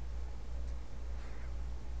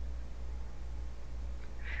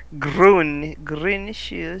 Green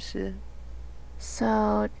shoes.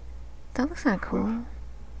 So that looks kind of cool.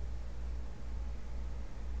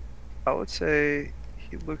 I would say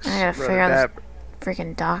he looks I gotta rather figure out this dapper.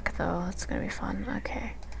 freaking dock though. That's gonna be fun.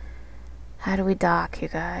 Okay. How do we dock, you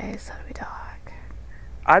guys? How do we dock?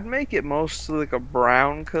 I'd make it mostly like a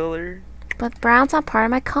brown color. But brown's not part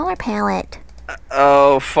of my color palette.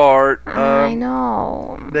 Oh, fart. I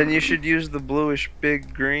know. Then you should use the bluish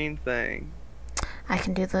big green thing. I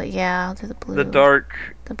can do the, yeah, I'll do the blue. The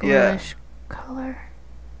dark. The Yeah. bluish color.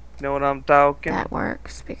 Know what I'm talking? That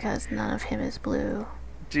works because none of him is blue.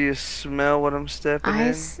 Do you smell what I'm stepping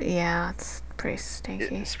in? Yeah, it's pretty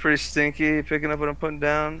stinky. It's pretty stinky. You picking up what I'm putting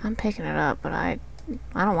down? I'm picking it up, but I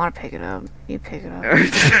don't want to pick it up. You pick it up.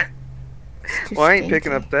 It's too Well, I ain't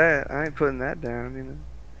picking stinky. up that. I ain't putting that down.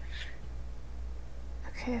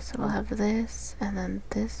 Okay, so we'll have this, and then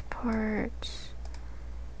this part.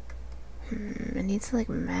 It needs to like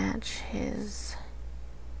match his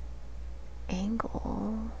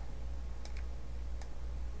angle.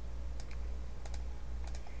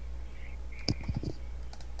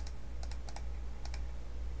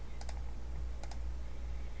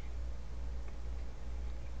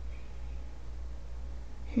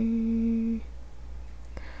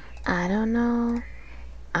 I don't know.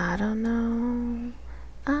 I don't know.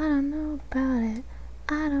 I don't know about it.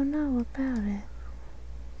 I don't know about it.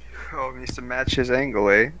 Oh, it needs to match his angle,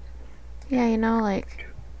 eh? Yeah, like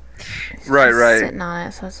he's Right, just right. sitting on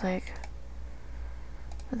it, so it's like,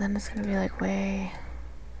 but then it's gonna be like way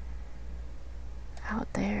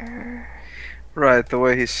out there. Right, the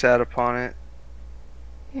way he sat upon it.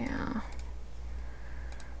 Yeah.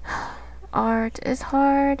 Art is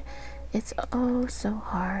hard. It's oh so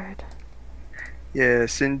hard.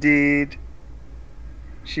 Yes, indeed.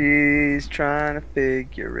 She's trying to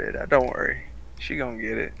figure it out. Don't worry. She gonna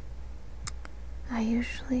get it. I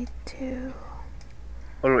usually do.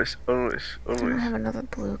 Always, always, I don't always. have another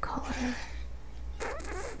blue color.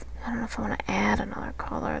 I don't know if I want to add another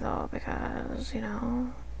color though, because,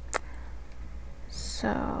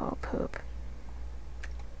 so poop.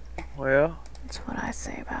 Well, That's what I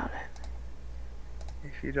say about it.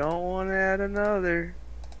 if you don't want to add another,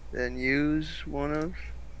 then use one of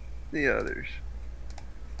the others.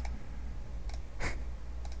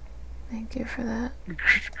 Thank you for that.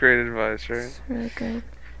 Great advice, right? It's really good.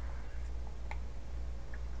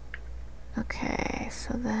 Okay,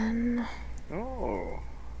 so then Oh.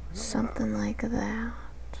 something like that.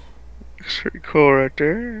 That's pretty cool right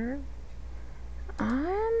there.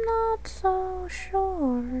 I'm not so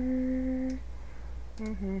sure.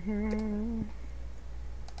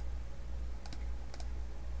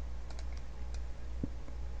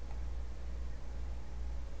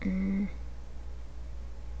 Mm.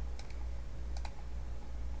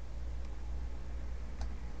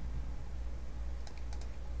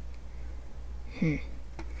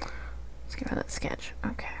 Let's get rid of that sketch.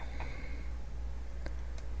 Okay.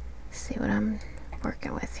 See what I'm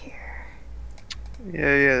working with here.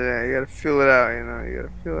 Yeah. You gotta feel it out, you know. You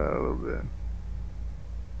gotta feel it out a little bit.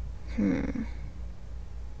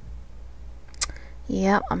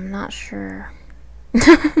 Yep, I'm not sure.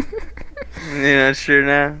 You're not sure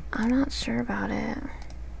now? I'm not sure about it.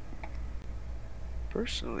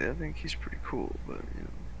 Personally, I think he's pretty cool, but you know.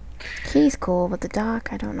 He's cool, but the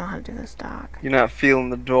dock, I don't know how to do this dock. You're not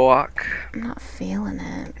feeling the dock. I'm not feeling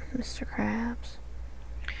it, Mr. Krabs.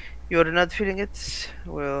 You're not feeling it?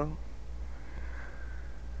 Well,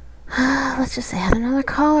 Let's just add another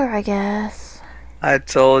color, I guess. I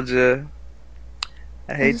told you.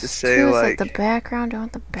 I hate to say, It's like like... the background. Do I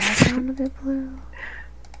want the background to be blue?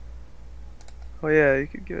 Oh yeah, you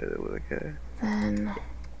could give it like a... Then...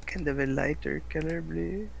 kind of a lighter color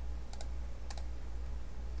blue.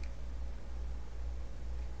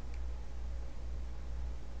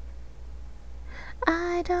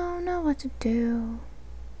 I don't know what to do.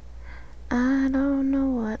 I don't know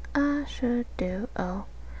what I should do. Oh,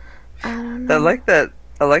 I don't know. I like that.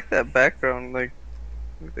 I like that background. Like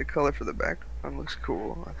the color for the background looks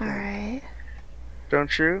cool. I think. Alright.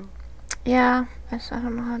 Don't you? Yeah, I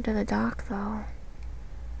don't know how to do the dock though.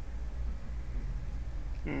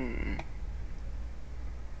 Hmm.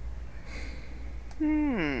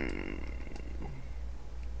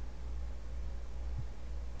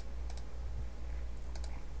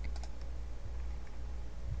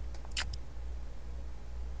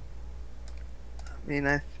 I mean,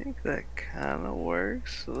 I think that kind of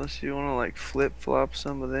works, unless you want to like flip-flop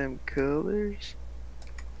some of them colors.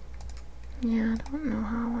 Yeah, I don't know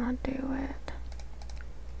how I want to do it.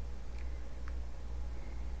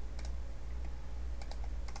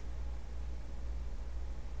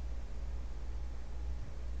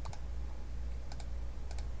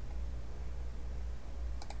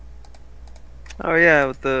 Oh yeah,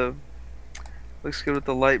 with the looks good with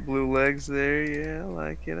the light blue legs there. Yeah, I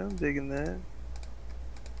like it. I'm digging that.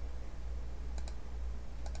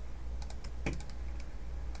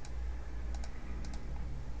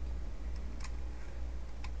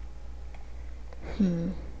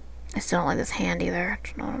 I still don't like this hand either. I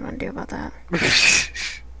don't know what I'm gonna do about that.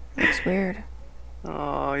 Looks weird.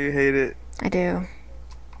 Oh, you hate it. I do.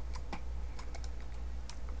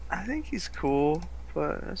 I think he's cool,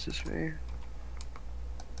 but that's just me.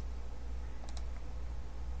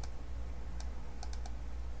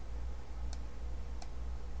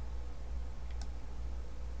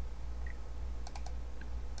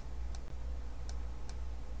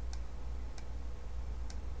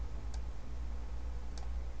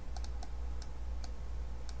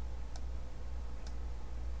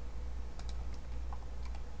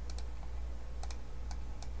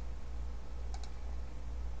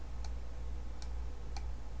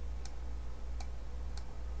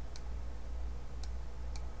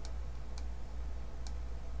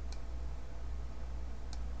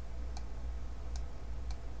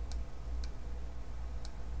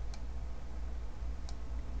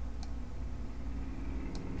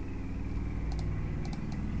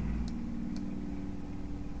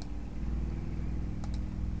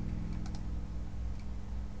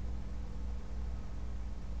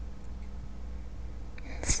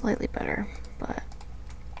 Slightly better, but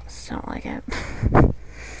still don't like it.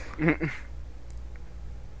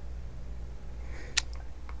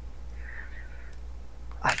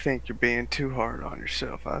 I think you're being too hard on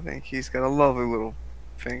yourself. I think he's got a lovely little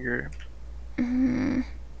finger. Benji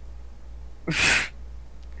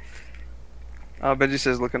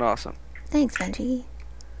says looking awesome. Thanks, Benji.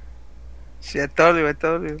 See, I told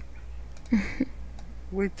you.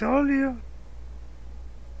 We told you.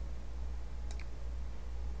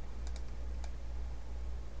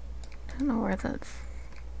 I don't know where the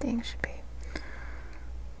thing should be.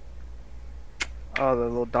 Oh, the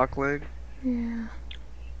little dock leg. Yeah.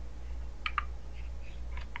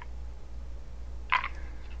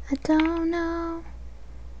 I don't know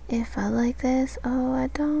if I like this. Oh, I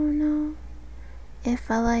don't know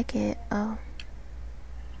if I like it. Oh.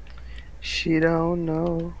 She don't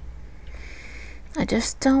know. I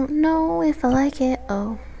just don't know if I like it.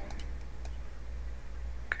 Oh.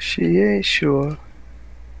 'Cause she ain't sure.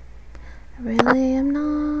 I really am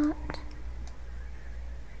not.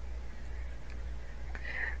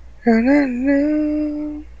 And I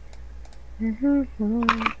know.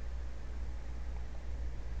 Mm-hmm.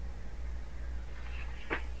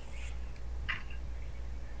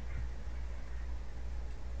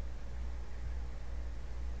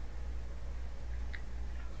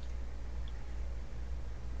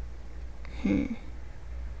 I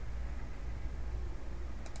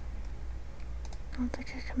don't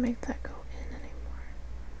think I can make that go in anymore.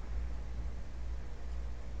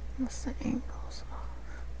 Unless the angle's off.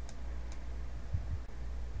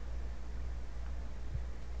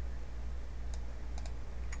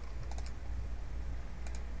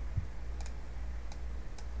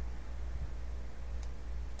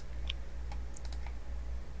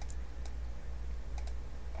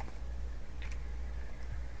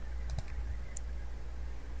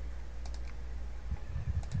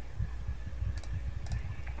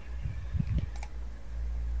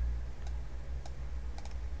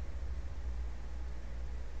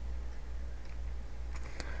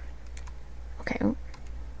 Okay, oop,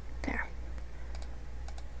 there.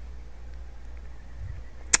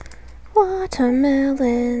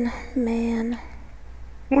 Watermelon man.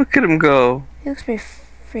 Look at him go. He looks pretty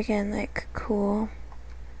freaking like cool.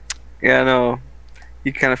 Yeah, I know.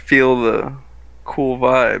 You kind of feel the cool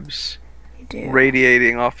vibes You do.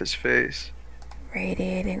 radiating off his face.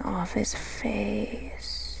 Radiating off his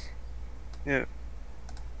face. Yeah.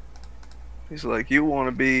 He's like, you want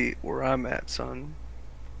to be where I'm at, son.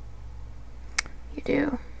 You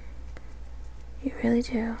do. You really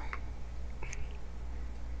do.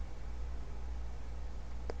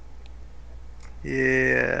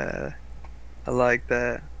 Yeah. I like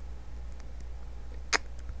that.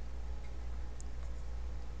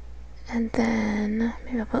 And then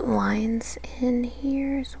maybe I'll put lines in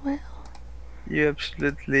here as well. You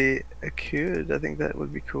absolutely could. I think that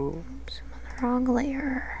would be cool. Oops, I'm on the wrong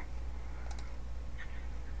layer.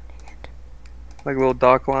 Dang it. Like little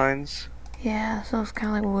dock lines. Yeah, so it's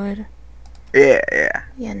kind of like wood. Yeah, yeah.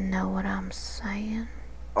 You know what I'm saying?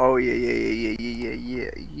 Oh, yeah, yeah, yeah, yeah, yeah, yeah,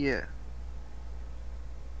 yeah, yeah.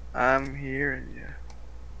 I'm hearing you.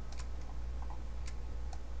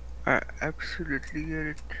 I absolutely get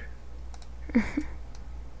it.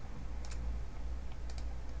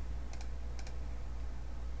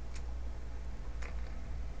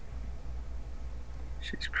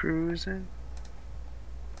 She's cruising.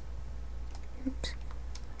 Oops.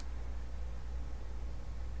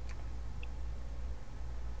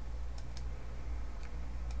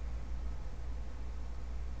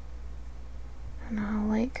 I don't know how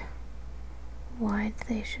like wide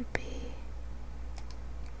they should be.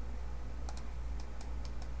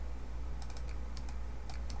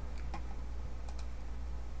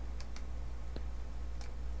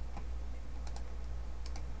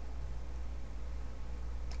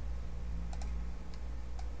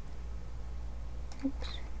 Oops.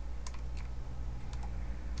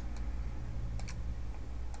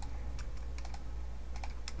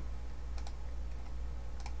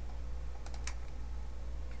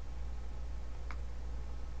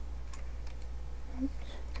 Oops,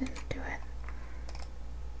 didn't do it.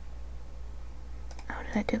 Oh,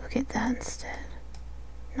 did I duplicate that instead?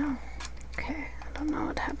 No. Okay, I don't know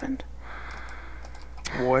what happened.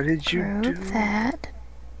 What did you do? Group that.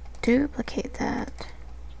 Duplicate that.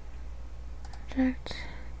 Project.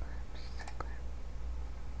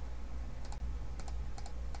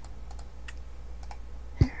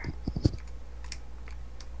 There.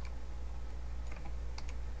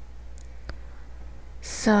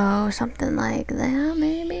 So something like that,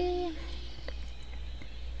 maybe.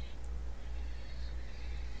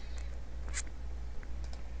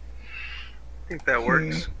 I think that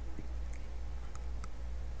works.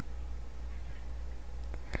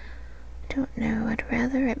 Don't know. I'd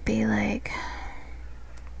rather it be like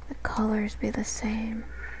the colors be the same.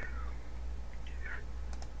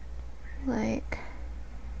 Like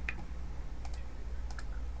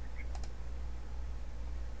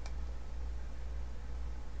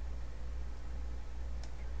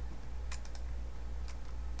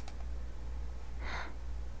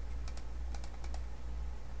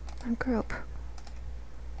a group.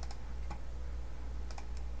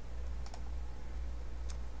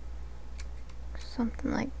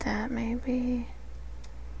 Something like that, maybe.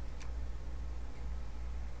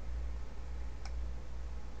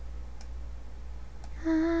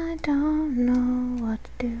 I don't know what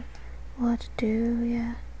to do,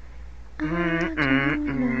 yeah. I don't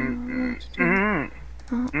know what to do. I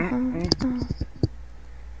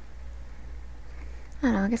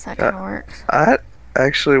don't know, I guess that kind of works. That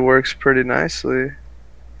actually works pretty nicely.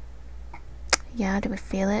 Yeah, do we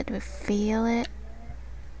feel it? Do we feel it?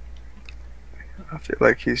 I feel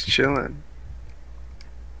like he's chilling.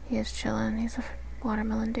 He is chilling. He's a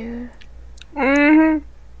watermelon dude.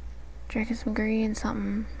 Drinking some green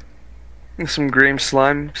something. Some green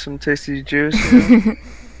slime, some tasty juice. You know?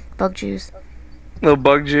 Bug juice. Little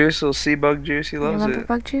bug juice, little sea bug juice. He You loves remember it.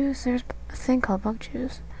 bug juice? There's a thing called bug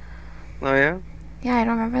juice. Oh yeah? Yeah, I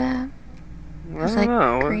don't remember that. I It's don't like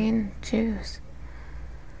know. green juice.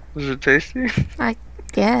 Was it tasty? I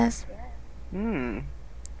guess. Hmm.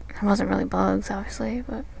 It wasn't really bugs, obviously,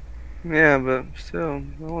 but Yeah, but still,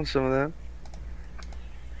 I want some of that.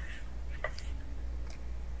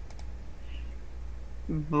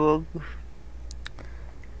 Bug.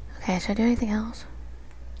 okay, should I do anything else?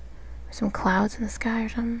 Some clouds in the sky or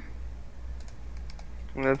something?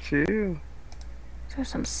 Up to you. There's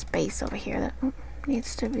some space over here that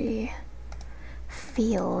needs to be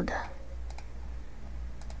filled.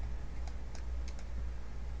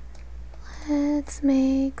 Let's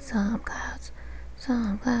make some clouds,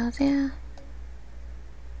 yeah.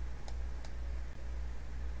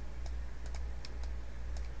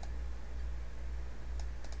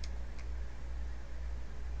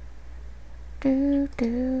 Do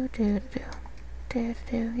do do do do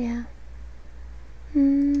do. Yeah. I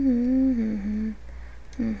don't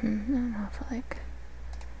know if I like.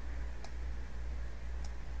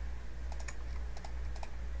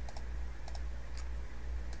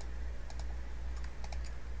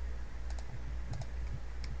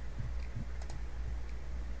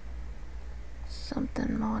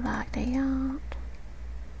 Something more like the yacht.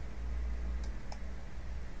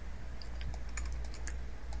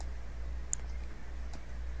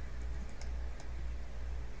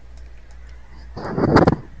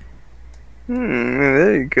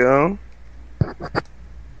 There you go. A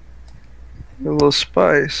little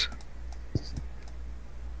spice.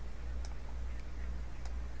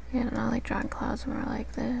 Yeah, I don't know, I like drawing clouds more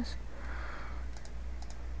like this.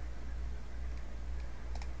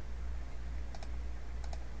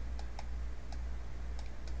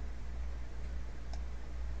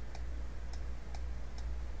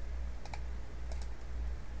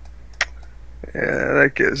 Yeah,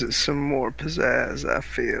 that gives it some more pizzazz, I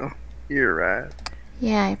feel. You're right.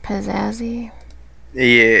 Yeah, pizzazzy.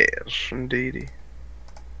 Yes, indeedy.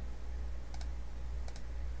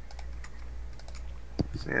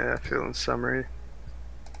 Yeah, feeling summery.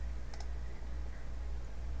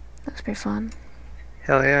 Looks pretty fun.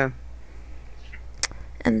 Hell yeah.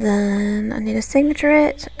 And then I need to signature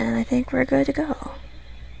it, and I think we're good to go.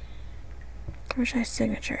 Where should I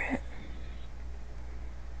signature it?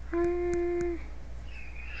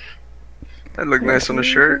 That'd look nice on a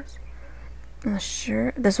shirt. On a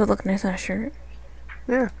shirt? This would look nice on a shirt.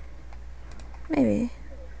 Yeah. Maybe.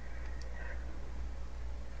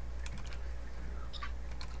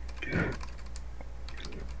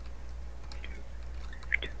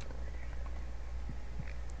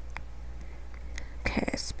 Okay,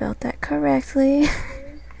 I spelled that correctly.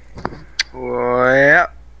 Oh, yeah.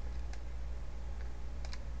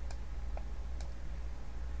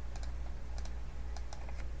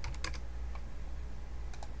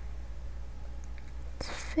 Let's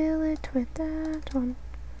fill it with that one.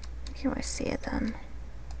 Can't really see it then.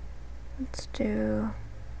 Let's do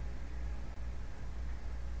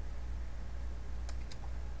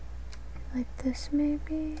like this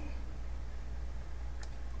maybe.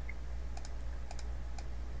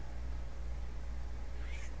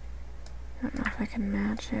 I don't know if I can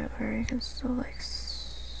match it where you can still like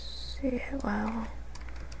see it well.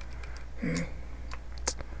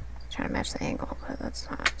 Trying to match the angle, but that's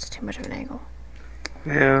not, it's too much of an angle.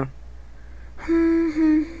 Yeah.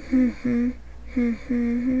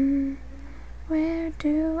 Where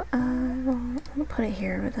do I want? I'm gonna put it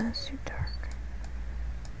here, but that's too dark.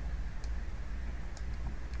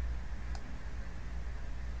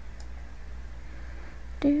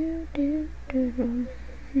 Do do do do.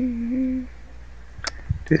 Do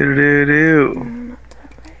do do. No, not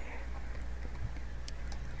that way.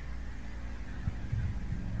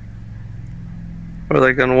 Or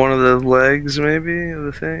like on one of the legs, maybe, of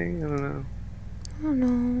the thing? I don't know. I don't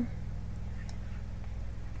know.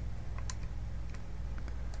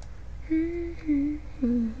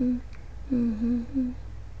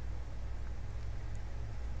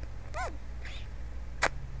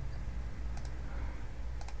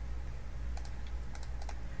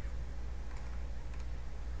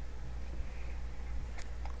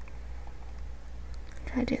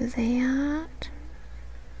 Try to do that.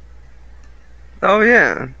 Oh,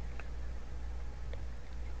 yeah.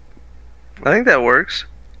 I think that works.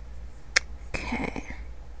 Okay.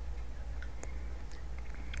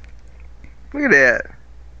 Look at that.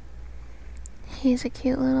 He's a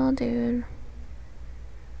cute little dude.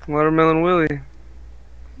 Watermelon Willie.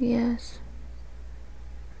 Yes.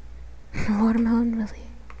 Watermelon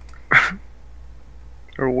Willie.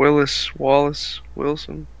 Or Willis, Wallace,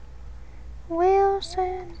 Wilson.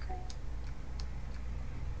 Wilson.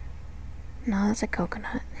 No, that's a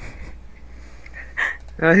coconut.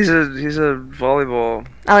 He's a volleyball.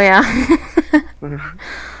 Oh yeah.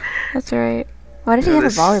 That's right. Why did he have a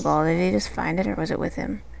this- volleyball? Did he just find it or was it with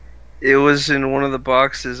him? It was in one of the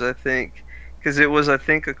boxes, I think, because it was, I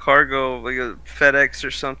think, a cargo, like a FedEx or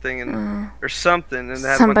something, and or something, and it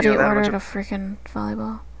had Somebody had a bunch ordered of- a freaking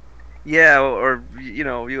volleyball. yeah, or you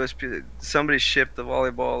know, USP. Somebody shipped the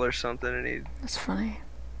volleyball or something, and That's funny.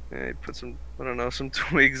 he put some, I don't know, some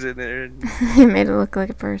twigs in there. And, He made it look like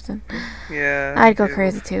a person. yeah. I'd go it-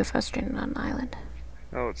 crazy too if I was stranded on an island.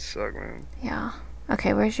 Oh, it sucked, man. Yeah.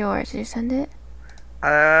 Okay, where's yours? Did you send it?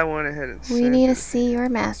 I went ahead and We sent need to it. see your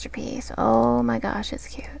masterpiece. Oh my gosh, it's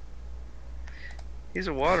cute. He's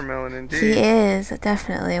a watermelon, indeed. He is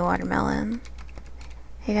definitely a watermelon.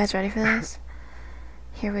 You guys ready for this?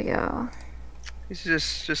 Here we go.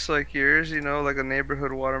 He's just like yours, you know, like a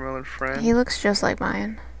neighborhood watermelon He friend. looks just like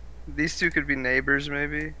mine. These two could be neighbors,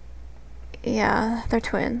 maybe. Yeah, they're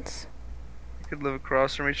twins. They could live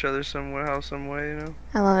across from each other somehow, some way, you know.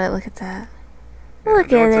 I love it. Look at that. Yeah,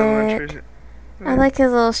 Look no at one's it. elementary. I Yeah. like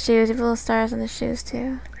his little shoes. He have little stars on his shoes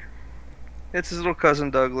too. It's his little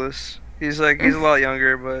cousin Douglas. He's a lot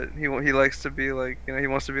younger, but he likes to be like, you know, he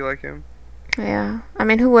wants to be like him. Yeah. I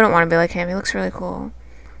mean, who wouldn't want to be like him? He looks really cool.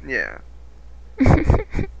 Yeah.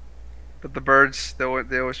 But the birds, they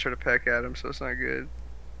always try to peck at him, so it's not good.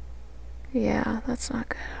 Yeah, that's not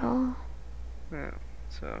good at all. Yeah.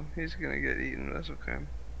 So he's gonna get eaten. That's okay.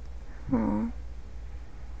 Oh.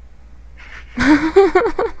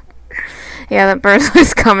 Yeah, that bird's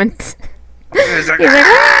always coming. He's like, He's like,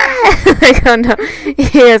 "Ah!" "Ah!" Like, oh no.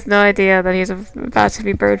 He has no idea that he's about to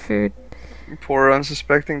be bird food. Poor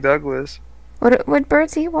unsuspecting Douglas. Would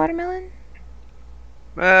birds eat watermelon?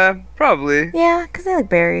 Probably. Yeah, 'cause they like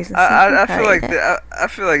berries and I stuff. They'd I, I feel probably like eat it. I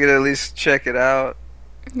feel like it'd at least check it out.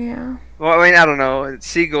 Yeah. Well, I mean, I don't know.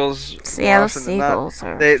 Seagulls So, more yeah, those often than not, seagulls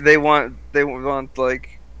are. they want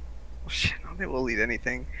like, oh, shit. No, they will eat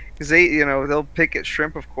anything because they, you know, they'll pick at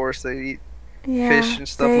shrimp. Of course, they eat fish Yeah, and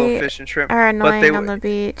stuff, little they fish and shrimp. are But annoying on the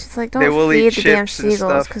beach. It's like, they don't will feed eat the damn chips and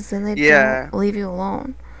seagulls, stuff. 'cause then they Yeah. don't leave you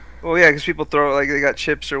alone. Well, yeah, because people throw like they got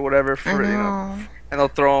chips or whatever I for, you know, know. and they'll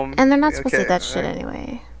throw them. And they're not supposed to eat Okay. that shit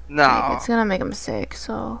anyway. No. Like, it's gonna make them sick,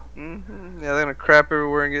 so. Yeah, they're gonna crap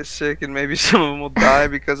everywhere and get sick, and maybe some of them will die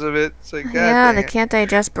because of it. It's like, God Yeah, dang they it. can't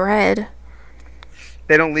digest bread.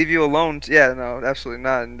 They don't leave you alone. Yeah, no, absolutely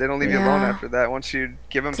not. And they don't leave you alone Yeah. after that. Once you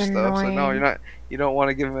give them It's stuff, it's like, no, annoying. you don't want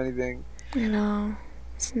to give them anything. You know,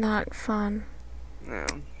 it's not fun. No.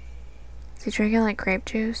 Is he drinking like grape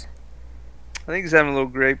juice? I think he's having a little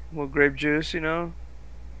grape juice, you know.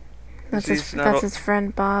 That's He's not that's his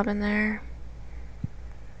friend Bob in there.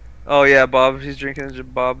 Oh yeah, Bob. He's drinking his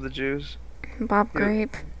Bob the juice. Bob Yeah.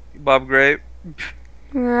 Grape. Bob Grape,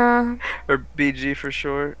 Yeah. or BG for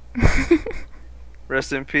short.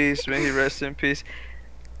 Rest in peace. May he rest in peace.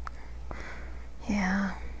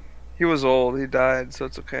 Yeah. He was old. He died, so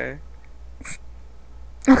it's okay.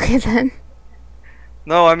 Okay then.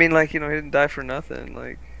 No, I mean, like, you know, he didn't die for nothing.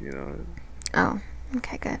 Like, you know, Oh.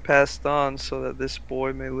 Okay, good. passed on so that this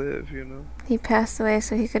boy may live, you know. He passed away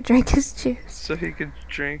so he could drink his juice. So he could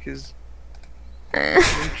drink his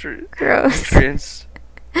Gross. nutrients.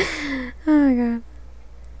 Oh my god.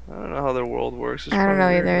 I don't know how their world works. It's I don't know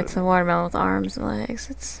probably either. weird, It's a watermelon with arms and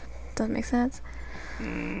legs. Doesn't make sense.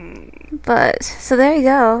 but- But so there you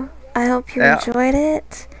go. I hope you Yeah. enjoyed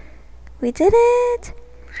it. We did it.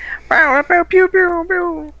 Pew, pew,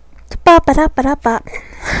 pew. Ba-ba-da-ba-da-ba.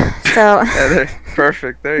 So Yeah, there,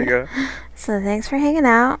 perfect. There you go. so thanks for hanging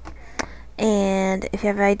out. And if you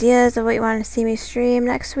have ideas of what you want to see me stream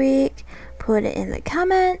next week, put it in the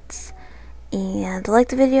comments. And like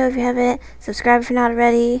the video if you haven't. Subscribe if you're not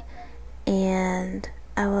already. And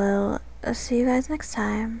I will see you guys next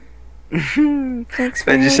time. Thanks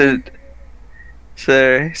for Benji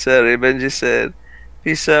sorry. Benji said,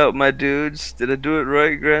 "Peace out, my dudes. Did I do it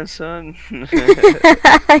right, grandson?"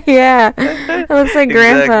 Yeah. It looks like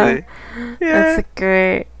Grandpa. Exactly. That's Yeah.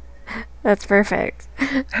 great. That's perfect.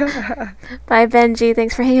 Bye, Benji.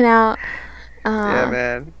 Thanks for hanging out. Yeah,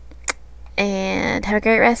 man. And have a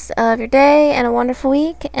great rest of your day and a wonderful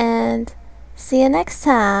week. And see you next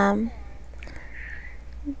time.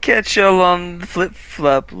 Catch y'all on the flip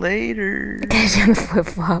flop later. Catch you on the flip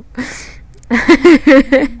flop.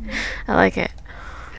 I like it.